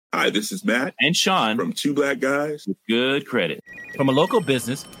Hi, this is Matt and Sean from Two Black Guys with Good Credit. From a local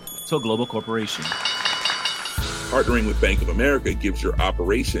business to a global corporation. Partnering with Bank of America gives your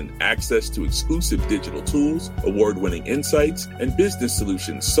operation access to exclusive digital tools, award-winning insights, and business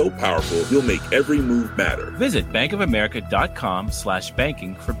solutions so powerful you'll make every move matter. Visit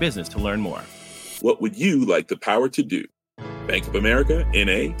bankofamerica.com/banking for business to learn more. What would you like the power to do? Bank of America,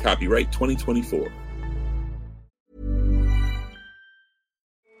 N.A., copyright 2024.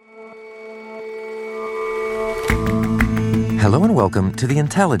 Hello and welcome to The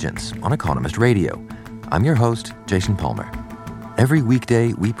Intelligence on Economist Radio. I'm your host, Jason Palmer. Every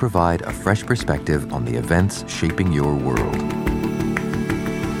weekday, we provide a fresh perspective on the events shaping your world.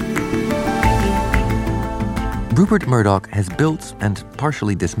 Rupert Murdoch has built and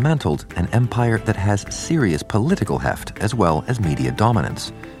partially dismantled an empire that has serious political heft as well as media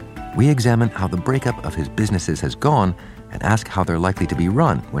dominance. We examine how the breakup of his businesses has gone and ask how they're likely to be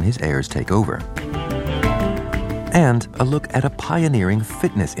run when his heirs take over. And a look at a pioneering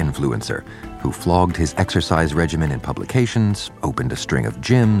fitness influencer who flogged his exercise regimen in publications, opened a string of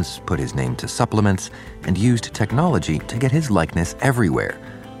gyms, put his name to supplements, and used technology to get his likeness everywhere,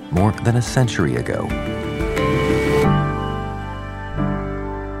 more than a century ago.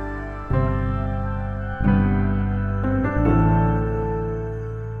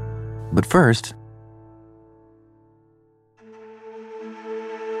 But first,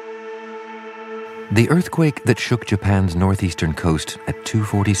 the earthquake that shook Japan's northeastern coast at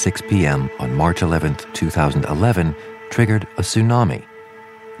 2:46 p.m. on March 11, 2011, triggered a tsunami.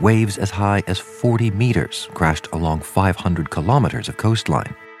 Waves as high as 40 meters crashed along 500 kilometers of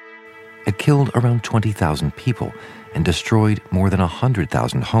coastline. It killed around 20,000 people and destroyed more than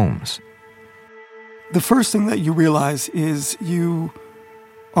 100,000 homes. The first thing that you realize is you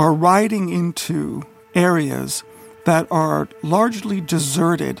are riding into areas that are largely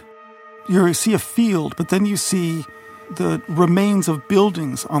deserted. You see a field, but then you see the remains of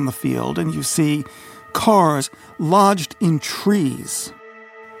buildings on the field, and you see cars lodged in trees.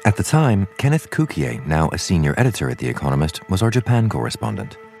 At the time, Kenneth Cukier, now a senior editor at The Economist, was our Japan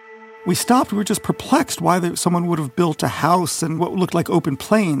correspondent. We stopped. We were just perplexed why someone would have built a house and what looked like open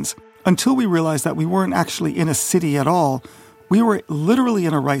plains, until we realized that we weren't actually in a city at all. We were literally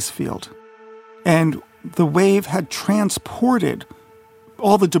in a rice field. And the wave had transported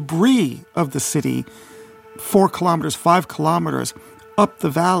all the debris of the city 4 kilometers, 5 kilometers up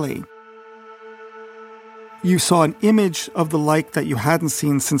the valley. You saw an image of the like that you hadn't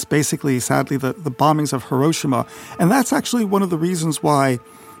seen since basically, sadly, the bombings of Hiroshima. And that's actually one of the reasons why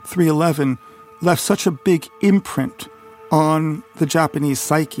 3/11 left such a big imprint on the Japanese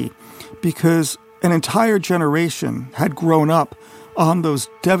psyche, because an entire generation had grown up on those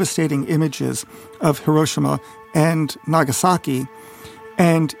devastating images of Hiroshima and Nagasaki.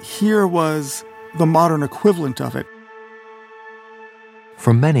 And here was the modern equivalent of it.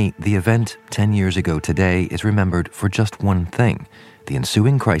 For many, the event 10 years ago today is remembered for just one thing: the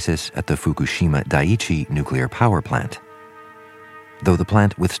ensuing crisis at the Fukushima Daiichi nuclear power plant. Though the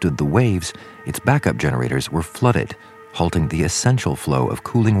plant withstood the waves, its backup generators were flooded, halting the essential flow of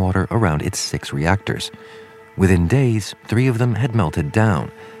cooling water around its 6 reactors. Within days, 3 of them had melted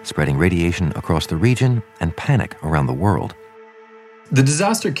down, spreading radiation across the region and panic around the world. The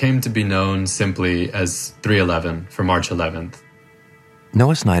disaster came to be known simply as 3/11 for March 11th.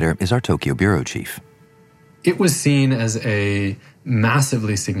 Noah Snyder is our Tokyo bureau chief. It was seen as a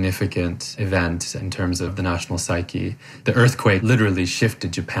massively significant event in terms of the national psyche. The earthquake literally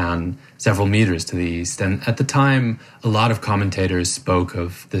shifted Japan several meters to the east. And at the time, a lot of commentators spoke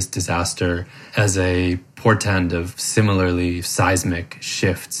of this disaster as a portend of similarly seismic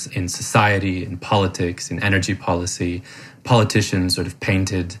shifts in society, in politics, in energy policy. Politicians sort of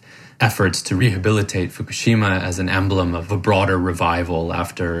painted efforts to rehabilitate Fukushima as an emblem of a broader revival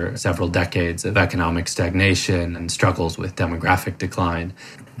after several decades of economic stagnation and struggles with demographic decline.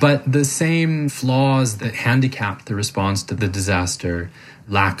 But the same flaws that handicapped the response to the disaster,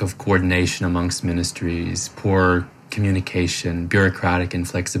 lack of coordination amongst ministries, poor communication, bureaucratic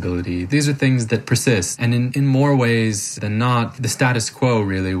inflexibility, these are things that persist. And in more ways than not, the status quo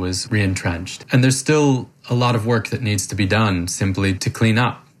really was re-entrenched. And there's still a lot of work that needs to be done simply to clean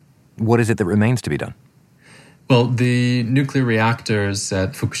up. What is it that remains to be done? Well, the nuclear reactors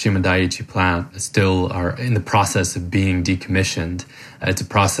at Fukushima Daiichi plant still are in the process of being decommissioned. It's a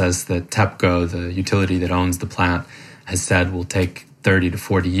process that TEPCO, the utility that owns the plant, has said will take 30 to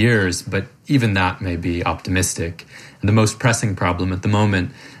 40 years, but even that may be optimistic. And the most pressing problem at the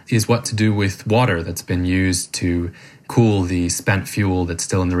moment is what to do with water that's been used to cool the spent fuel that's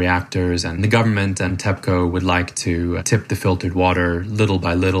still in the reactors. And the government and TEPCO would like to tip the filtered water little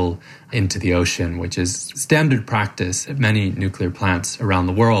by little into the ocean, which is standard practice at many nuclear plants around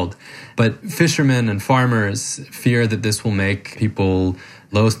the world. But fishermen and farmers fear that this will make people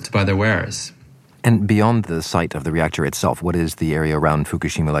loath to buy their wares. And beyond the site of the reactor itself, what is the area around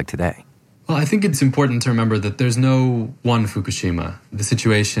Fukushima like today? Well, I think it's important to remember that there's no one Fukushima. The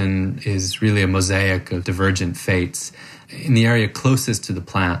situation is really a mosaic of divergent fates. In the area closest to the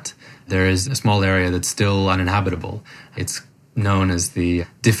plant, there is a small area that's still uninhabitable. It's known as the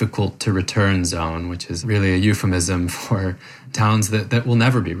difficult-to-return zone, which is really a euphemism for towns that will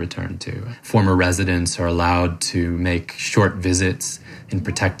never be returned to. Former residents are allowed to make short visits in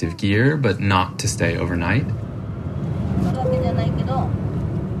protective gear, but not to stay overnight.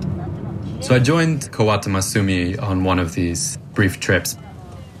 So I joined Kawata Masumi on one of these brief trips.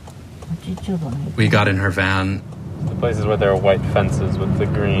 We got in her van. The places where there are white fences with the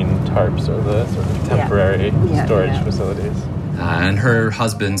green tarps or the sort of temporary storage facilities. And her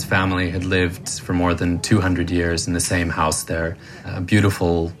husband's family had lived for more than 200 years in the same house there. A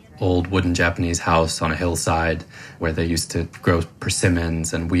beautiful old wooden Japanese house on a hillside where they used to grow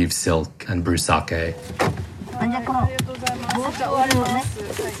persimmons and weave silk and brew sake.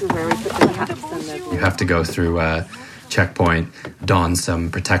 You have to go through a checkpoint, don some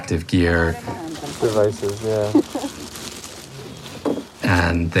protective gear. Devices, yeah.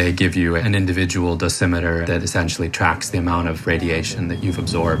 And they give you an individual dosimeter that essentially tracks the amount of radiation that you've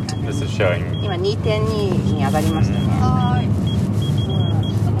absorbed. This is showing...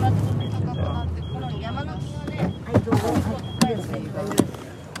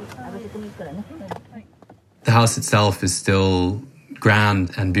 The house itself is still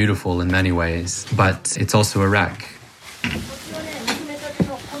grand and beautiful in many ways, but it's also a wreck.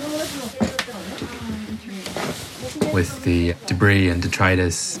 With the debris and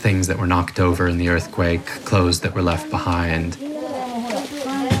detritus, things that were knocked over in the earthquake, clothes that were left behind,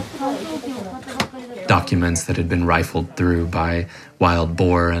 documents that had been rifled through by wild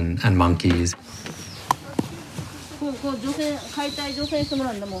boar and monkeys.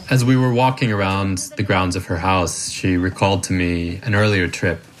 As we were walking around the grounds of her house, she recalled to me an earlier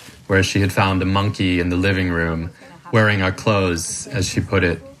trip where she had found a monkey in the living room wearing our clothes, as she put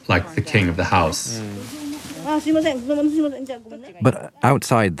it, like the king of the house. But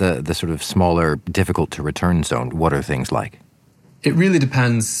outside the sort of smaller, difficult-to-return zone, what are things like? It really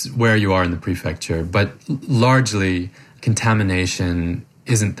depends where you are in the prefecture, but largely contamination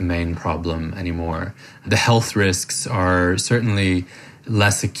isn't the main problem anymore. The health risks are certainly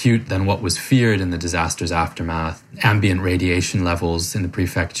less acute than what was feared in the disaster's aftermath. Ambient radiation levels in the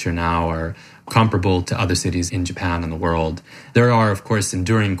prefecture now are comparable to other cities in Japan and the world. There are, of course,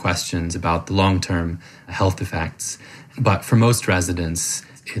 enduring questions about the long-term health effects, but for most residents,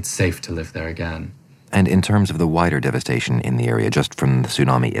 it's safe to live there again. And in terms of the wider devastation in the area just from the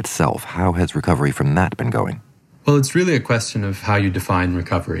tsunami itself, how has recovery from that been going? Well, it's really a question of how you define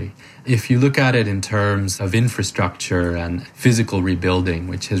recovery. If you look at it in terms of infrastructure and physical rebuilding,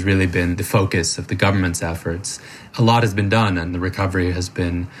 which has really been the focus of the government's efforts, a lot has been done and the recovery has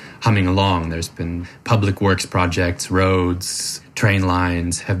been humming along. There's been public works projects, roads, train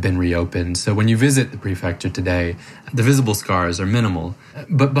lines have been reopened. So when you visit the prefecture today, the visible scars are minimal.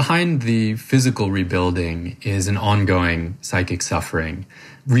 But behind the physical rebuilding is an ongoing psychic suffering.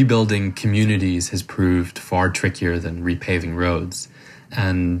 Rebuilding communities has proved far trickier than repaving roads.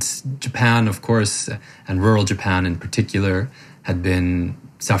 And Japan, of course, and rural Japan in particular, had been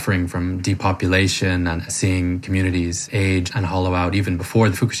suffering from depopulation and seeing communities age and hollow out even before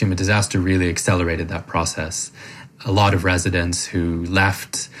the Fukushima disaster really accelerated that process. A lot of residents who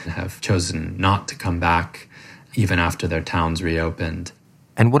left have chosen not to come back even after their towns reopened.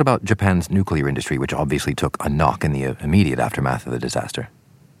 And what about Japan's nuclear industry, which obviously took a knock in the immediate aftermath of the disaster?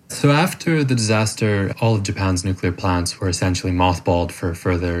 So after the disaster, all of Japan's nuclear plants were essentially mothballed for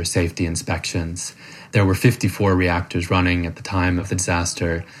further safety inspections. There were 54 reactors running at the time of the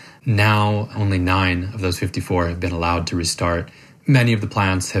disaster. Now, only 9 of those 54 have been allowed to restart. Many of the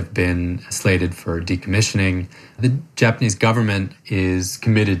plants have been slated for decommissioning. The Japanese government is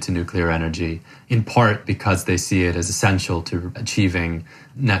committed to nuclear energy, in part because they see it as essential to achieving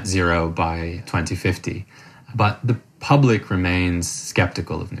net zero by 2050. But the public remains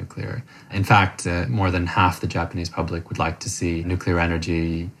skeptical of nuclear. In fact, more than half the Japanese public would like to see nuclear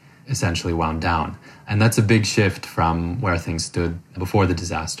energy essentially wound down. And that's a big shift from where things stood before the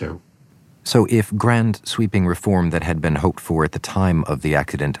disaster. So if grand sweeping reform that had been hoped for at the time of the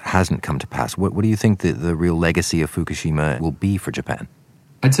accident hasn't come to pass, what do you think the real legacy of Fukushima will be for Japan?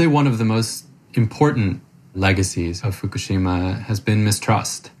 I'd say one of the most important legacies of Fukushima has been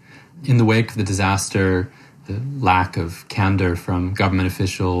mistrust. In the wake of the disaster, the lack of candor from government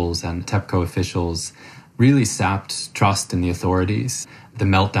officials and TEPCO officials really sapped trust in the authorities. The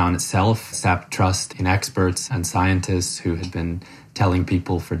meltdown itself sapped trust in experts and scientists who had been telling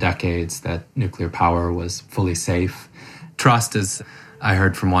people for decades that nuclear power was fully safe. Trust, as I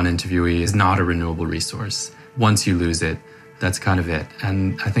heard from one interviewee, is not a renewable resource. Once you lose it, that's kind of it.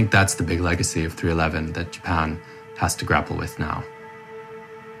 And I think that's the big legacy of 311 that Japan has to grapple with now.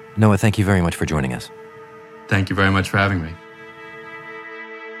 Noah, thank you very much for joining us. Thank you very much for having me.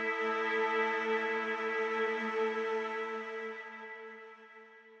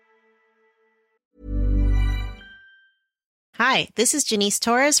 Hi, this is Janice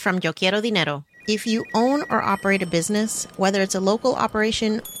Torres from Yo Quiero Dinero. If you own or operate a business, whether it's a local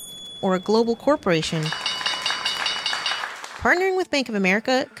operation or a global corporation, partnering with Bank of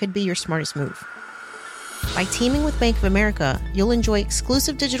America could be your smartest move. By teaming with Bank of America, you'll enjoy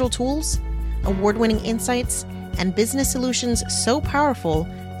exclusive digital tools, award-winning insights, and business solutions so powerful,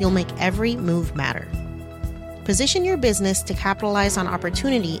 you'll make every move matter. Position your business to capitalize on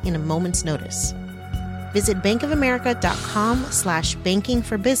opportunity in a moment's notice. Visit bankofamerica.com/banking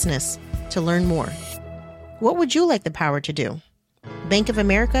for business to learn more. What would you like the power to do? Bank of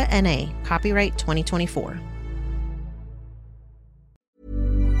America N.A., copyright 2024.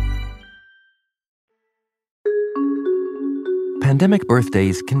 Pandemic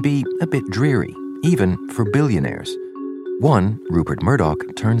birthdays can be a bit dreary, even for billionaires. One, Rupert Murdoch,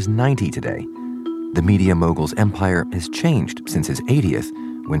 turns 90 today. The media mogul's empire has changed since his 80th,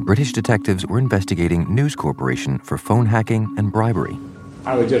 when British detectives were investigating News Corporation for phone hacking and bribery.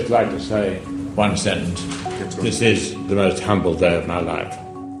 I would just like to say one sentence. This is the most humble day of my life.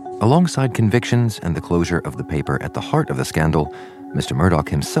 Alongside convictions and the closure of the paper at the heart of the scandal, Mr. Murdoch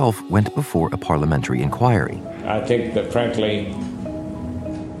himself went before a parliamentary inquiry. I think that, frankly,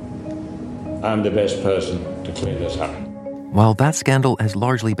 I'm the best person to clear this up. While that scandal has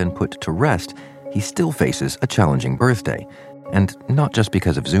largely been put to rest, he still faces a challenging birthday, and not just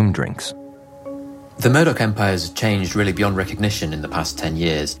because of Zoom drinks. The Murdoch empire has changed really beyond recognition in the past 10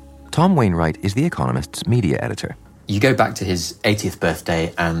 years. Tom Wainwright is The Economist's media editor. You go back to his 80th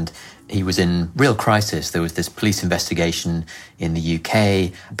birthday and he was in real crisis. There was this police investigation in the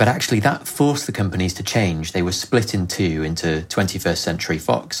UK, but actually that forced the companies to change. They were split in two, into 21st Century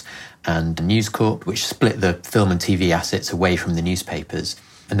Fox and News Corp, which split the film and TV assets away from the newspapers.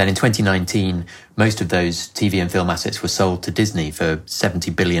 And then in 2019, most of those TV and film assets were sold to Disney for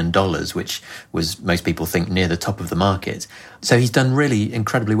 $70 billion, which was, most people think, near the top of the market. So he's done really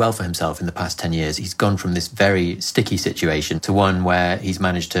incredibly well for himself in the past 10 years. He's gone from this very sticky situation to one where he's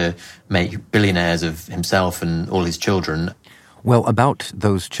managed to make billionaires of himself and all his children. Well, about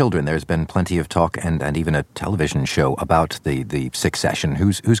those children, there's been plenty of talk and even a television show about the succession.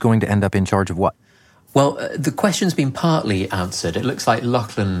 Who's going to end up in charge of what? Well, the question's been partly answered. It looks like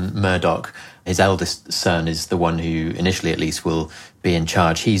Lachlan Murdoch, his eldest son, is the one who, initially at least, will be in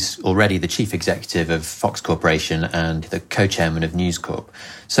charge. He's already the chief executive of Fox Corporation and the co-chairman of News Corp.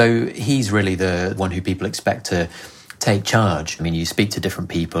 So he's really the one who people expect to take charge. I mean, you speak to different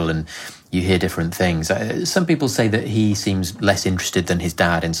people and you hear different things. Some people say that he seems less interested than his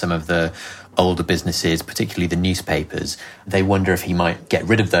dad in some of the older businesses, particularly the newspapers. They wonder if he might get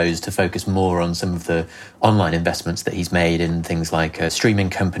rid of those to focus more on some of the online investments that he's made in things like a streaming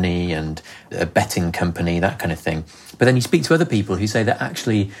company and a betting company, that kind of thing. But then you speak to other people who say that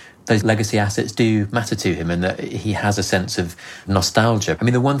actually those legacy assets do matter to him and that he has a sense of nostalgia. I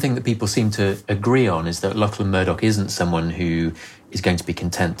mean, the one thing that people seem to agree on is that Lachlan Murdoch isn't someone who is going to be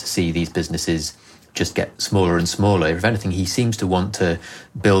content to see these businesses just get smaller and smaller. If anything, he seems to want to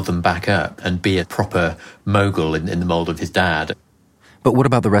build them back up and be a proper mogul in the mould of his dad. But what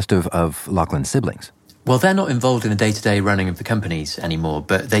about the rest of Lachlan's siblings? Well, they're not involved in the day-to-day running of the companies anymore,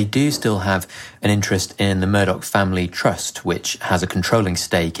 but they do still have an interest in the Murdoch Family Trust, which has a controlling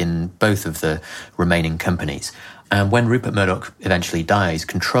stake in both of the remaining companies. And when Rupert Murdoch eventually dies,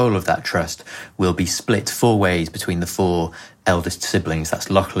 control of that trust will be split 4 ways between the 4 eldest siblings.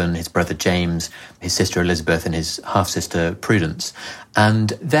 That's Lachlan, his brother James, his sister Elizabeth, and his half-sister Prudence. And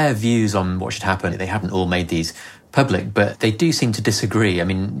their views on what should happen, they haven't all made these public, but they do seem to disagree. I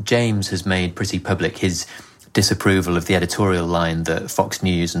mean, James has made pretty public his disapproval of the editorial line that Fox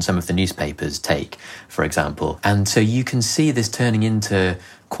News and some of the newspapers take, for example. And so you can see this turning into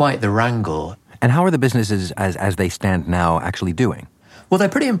quite the wrangle. And how are the businesses as they stand now actually doing? Well, they're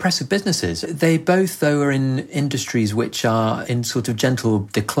pretty impressive businesses. They both, though, are in industries which are in sort of gentle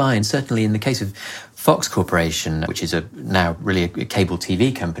decline. Certainly in the case of Fox Corporation, which is now really a cable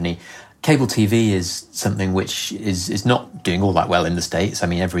TV company, cable TV is something which is not doing all that well in the States. I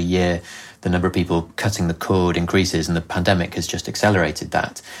mean, every year the number of people cutting the cord increases, and the pandemic has just accelerated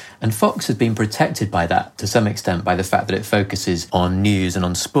that. And Fox has been protected by that to some extent by the fact that it focuses on news and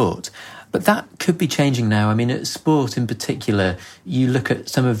on sport. But that could be changing now. I mean, at sport in particular, you look at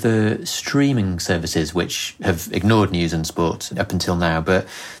some of the streaming services which have ignored news and sport up until now, but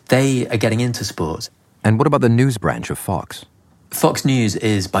they are getting into sport. And what about the news branch of Fox? Fox News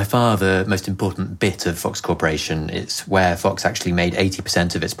is by far the most important bit of Fox Corporation. It's where Fox actually made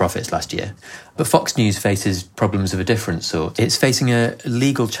 80% of its profits last year. But Fox News faces problems of a different sort. It's facing a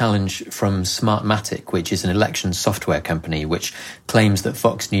legal challenge from Smartmatic, which is an election software company, which claims that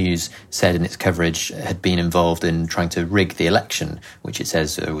Fox News said in its coverage had been involved in trying to rig the election, which it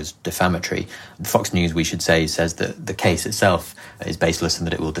says was defamatory. Fox News, we should say, says that the case itself is baseless and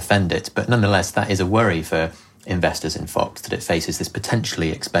that it will defend it. But nonetheless, that is a worry for investors in Fox, that it faces this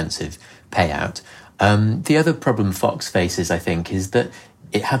potentially expensive payout. The other problem Fox faces, I think, is that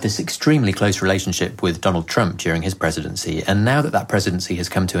it had this extremely close relationship with Donald Trump during his presidency. And now that presidency has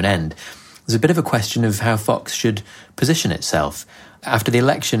come to an end, there's a bit of a question of how Fox should position itself. After the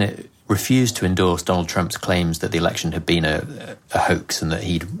election, it refused to endorse Donald Trump's claims that the election had been a hoax and that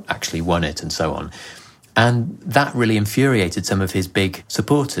he'd actually won it and so on. And that really infuriated some of his big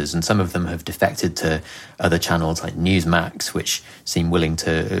supporters, and some of them have defected to other channels like Newsmax, which seem willing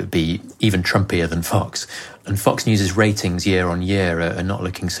to be even Trumpier than Fox. And Fox News' ratings year on year are not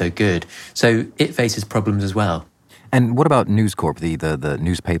looking so good. So it faces problems as well. And what about News Corp, the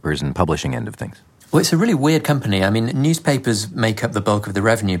newspapers and publishing end of things? Well, it's a really weird company. I mean, newspapers make up the bulk of the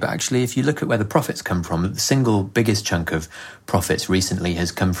revenue, but actually, if you look at where the profits come from, the single biggest chunk of profits recently has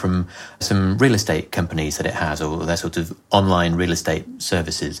come from some real estate companies that it has, or their sort of online real estate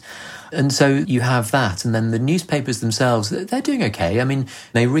services. And so you have that. And then the newspapers themselves, they're doing okay. I mean,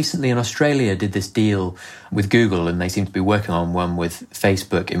 they recently in Australia did this deal with Google, and they seem to be working on one with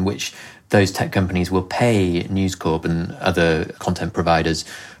Facebook, in which those tech companies will pay News Corp and other content providers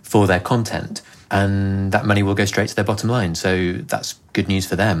for their content. And that money will go straight to their bottom line. So that's good news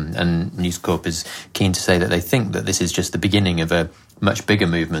for them. And News Corp is keen to say that they think that this is just the beginning of a much bigger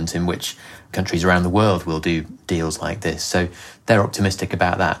movement in which countries around the world will do deals like this. So they're optimistic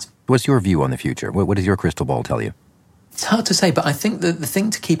about that. What's your view on the future? What does your crystal ball tell you? It's hard to say, but I think that the thing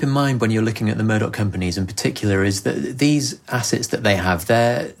to keep in mind when you're looking at the Murdoch companies in particular is that these assets that they have,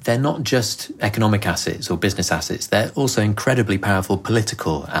 they're not just economic assets or business assets, they're also incredibly powerful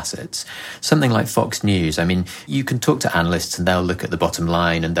political assets. Something like Fox News, I mean, you can talk to analysts and they'll look at the bottom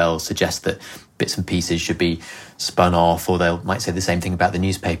line and they'll suggest that bits and pieces should be spun off, or they might say the same thing about the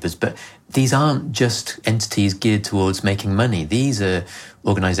newspapers. But these aren't just entities geared towards making money. These are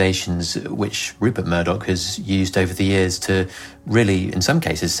organisations which Rupert Murdoch has used over the years to really, in some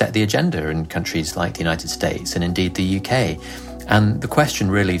cases, set the agenda in countries like the United States and indeed the UK. And the question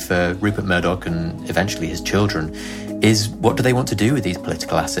really for Rupert Murdoch and eventually his children is, what do they want to do with these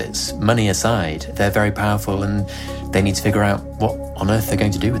political assets? Money aside, they're very powerful and they need to figure out what on earth they're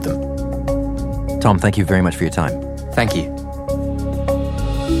going to do with them. Tom, thank you very much for your time. Thank you.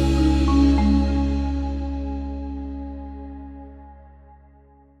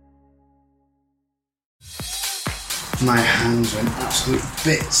 My hands are in absolute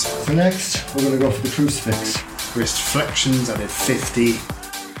bits. For next, we're going to go for the crucifix. Wrist flexions, I did 50.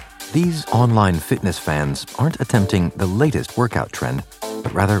 These online fitness fans aren't attempting the latest workout trend,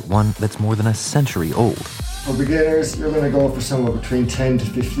 but rather one that's more than a century old. For beginners, you're going to go for somewhere between 10 to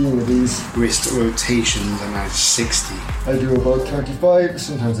 15 of these. Wrist rotations, I managed 60. I do about 35,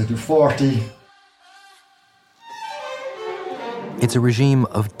 sometimes I do 40. It's a regime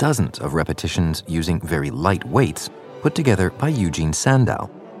of dozens of repetitions using very light weights, put together by Eugene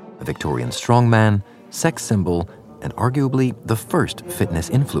Sandow, a Victorian strongman, sex symbol, and arguably the first fitness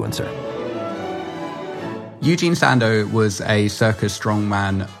influencer. Eugene Sandow was a circus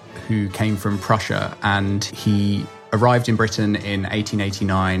strongman who came from Prussia, and he arrived in Britain in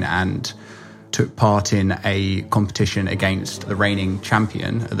 1889 and took part in a competition against the reigning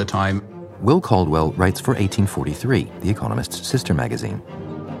champion at the time. Will Caldwell writes for 1843, The Economist's sister magazine.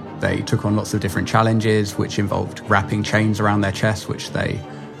 They took on lots of different challenges, which involved wrapping chains around their chest, which they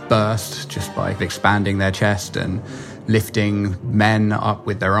burst just by expanding their chest, and lifting men up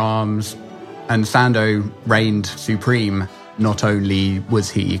with their arms. And Sandow reigned supreme. Not only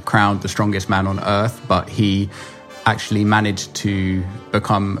was he crowned the strongest man on earth, but he actually managed to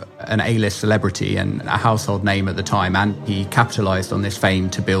become an A-list celebrity and a household name at the time, and he capitalized on this fame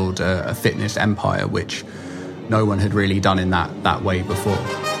to build a fitness empire, which no one had really done in that way before.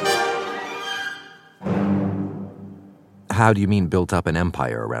 How do you mean built up an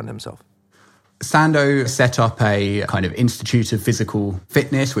empire around himself? Sando set up a kind of institute of physical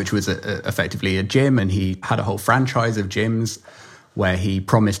fitness, which was effectively a gym, and he had a whole franchise of gyms where he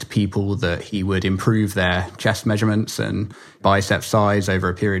promised people that he would improve their chest measurements and bicep size over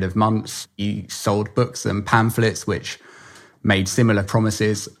a period of months. He sold books and pamphlets which made similar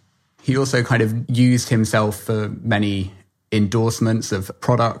promises. He also kind of used himself for many endorsements of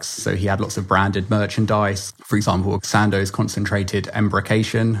products. So he had lots of branded merchandise. For example, Sando's concentrated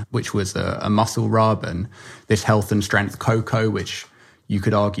embrocation, which was a muscle rub, and this health and strength cocoa, which you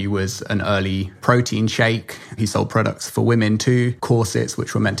could argue was an early protein shake. He sold products for women too, corsets,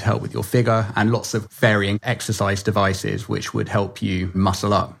 which were meant to help with your figure, and lots of varying exercise devices, which would help you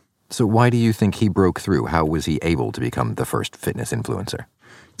muscle up. So why do you think he broke through? How was he able to become the first fitness influencer?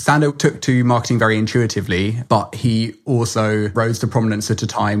 Sando took to marketing very intuitively, but he also rose to prominence at a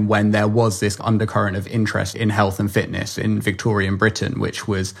time when there was this undercurrent of interest in health and fitness in Victorian Britain, which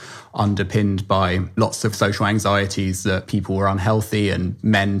was underpinned by lots of social anxieties that people were unhealthy and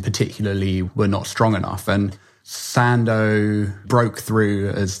men particularly were not strong enough. And Sando broke through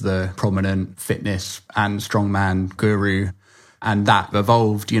as the prominent fitness and strongman guru. And that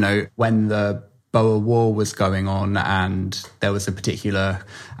evolved, when the Boer War was going on and there was a particular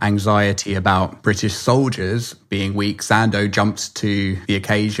anxiety about British soldiers being weak. Sando jumped to the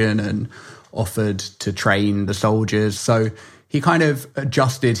occasion and offered to train the soldiers. So he kind of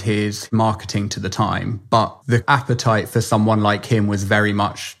adjusted his marketing to the time, but the appetite for someone like him was very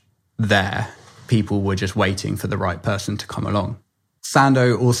much there. People were just waiting for the right person to come along.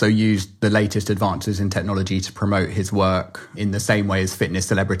 Sando also used the latest advances in technology to promote his work in the same way as fitness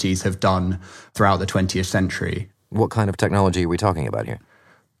celebrities have done throughout the 20th century. What kind of technology are we talking about here?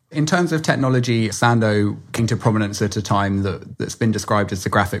 In terms of technology, Sando came to prominence at a time that's been described as the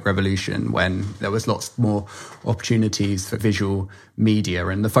graphic revolution, when there was lots more opportunities for visual media.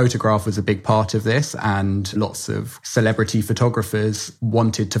 And the photograph was a big part of this. And lots of celebrity photographers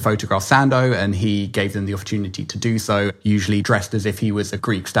wanted to photograph Sando, and he gave them the opportunity to do so, usually dressed as if he was a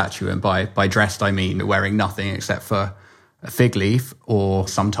Greek statue. And by dressed, I mean wearing nothing except for a fig leaf, or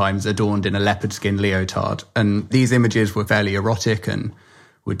sometimes adorned in a leopard skin leotard. And these images were fairly erotic and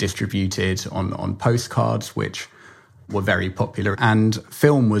were distributed on postcards, which were very popular. And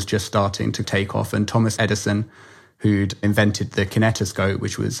film was just starting to take off. And Thomas Edison, who'd invented the kinetoscope,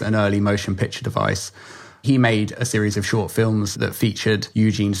 which was an early motion picture device, he made a series of short films that featured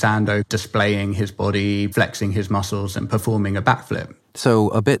Eugene Sando displaying his body, flexing his muscles, and performing a backflip. So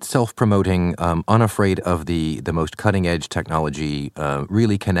a bit self-promoting, unafraid of the most cutting-edge technology,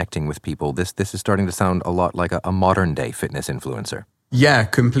 really connecting with people. This is starting to sound a lot like a modern-day fitness influencer. Yeah,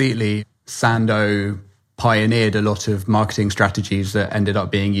 completely. Sando pioneered a lot of marketing strategies that ended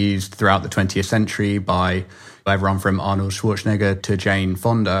up being used throughout the 20th century by everyone from Arnold Schwarzenegger to Jane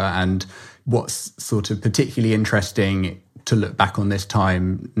Fonda. And what's sort of particularly interesting to look back on this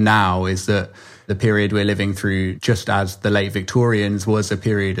time now is that the period we're living through, just as the late Victorians, was a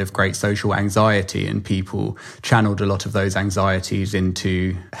period of great social anxiety, and people channeled a lot of those anxieties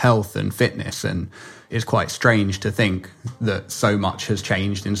into health and fitness. And it's quite strange to think that so much has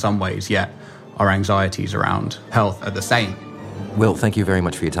changed in some ways, yet our anxieties around health are the same. Will, thank you very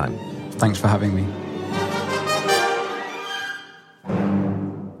much for your time. Thanks for having me.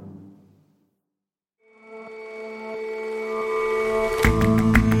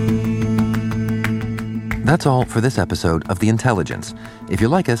 That's all for this episode of The Intelligence. If you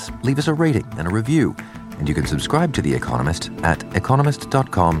like us, leave us a rating and a review. And you can subscribe to The Economist at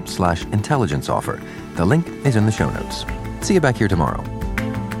economist.com/intelligence offer. The link is in the show notes. See you back here tomorrow.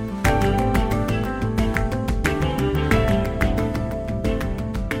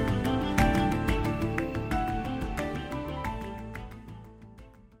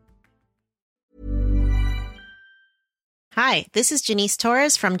 Hi, this is Janice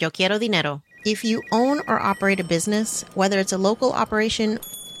Torres from Yo Quiero Dinero. If you own or operate a business, whether it's a local operation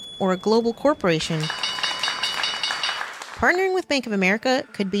or a global corporation, partnering with Bank of America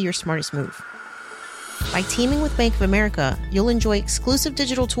could be your smartest move. By teaming with Bank of America, you'll enjoy exclusive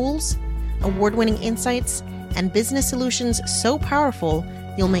digital tools, award-winning insights, and business solutions so powerful,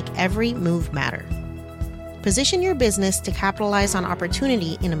 you'll make every move matter. Position your business to capitalize on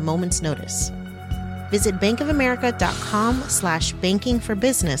opportunity in a moment's notice. Visit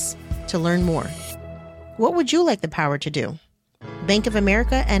bankofamerica.com/bankingforbusiness to learn more. What would you like the power to do? Bank of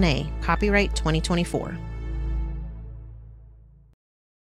America, N.A., copyright 2024.